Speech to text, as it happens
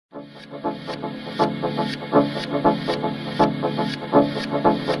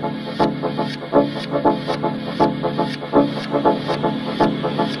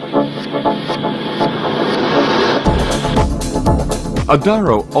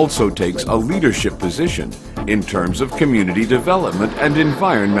Adaro also takes a leadership position in terms of community development and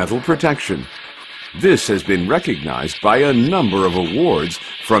environmental protection. This has been recognized by a number of awards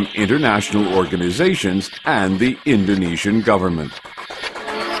from international organizations and the Indonesian government.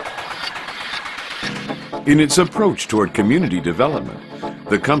 In its approach toward community development,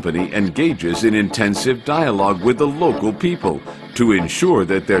 the company engages in intensive dialogue with the local people to ensure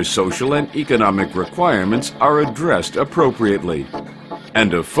that their social and economic requirements are addressed appropriately.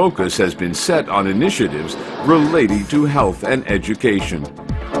 And a focus has been set on initiatives relating to health and education.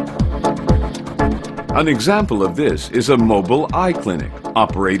 An example of this is a mobile eye clinic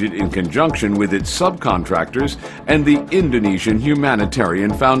operated in conjunction with its subcontractors and the Indonesian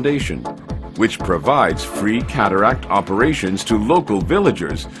Humanitarian Foundation, which provides free cataract operations to local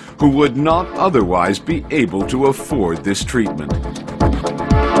villagers who would not otherwise be able to afford this treatment.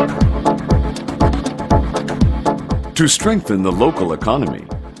 To strengthen the local economy,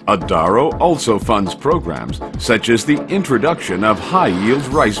 Adaro also funds programs such as the introduction of high-yield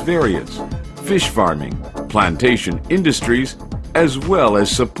rice variets, fish farming, plantation industries, as well as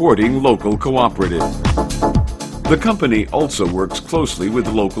supporting local cooperatives. The company also works closely with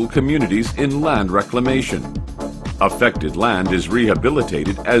local communities in land reclamation. Affected land is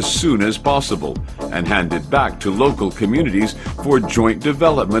rehabilitated as soon as possible and handed back to local communities for joint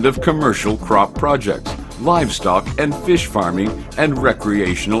development of commercial crop projects, livestock and fish farming, and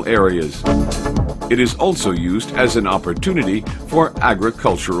recreational areas. It is also used as an opportunity for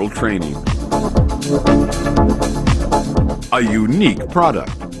agricultural training. A unique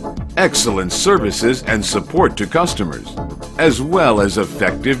product, excellent services and support to customers, as well as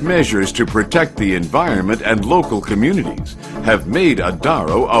effective measures to protect the environment and local communities, have made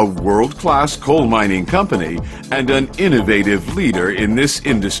Adaro a world-class coal mining company and an innovative leader in this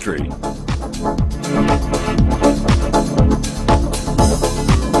industry.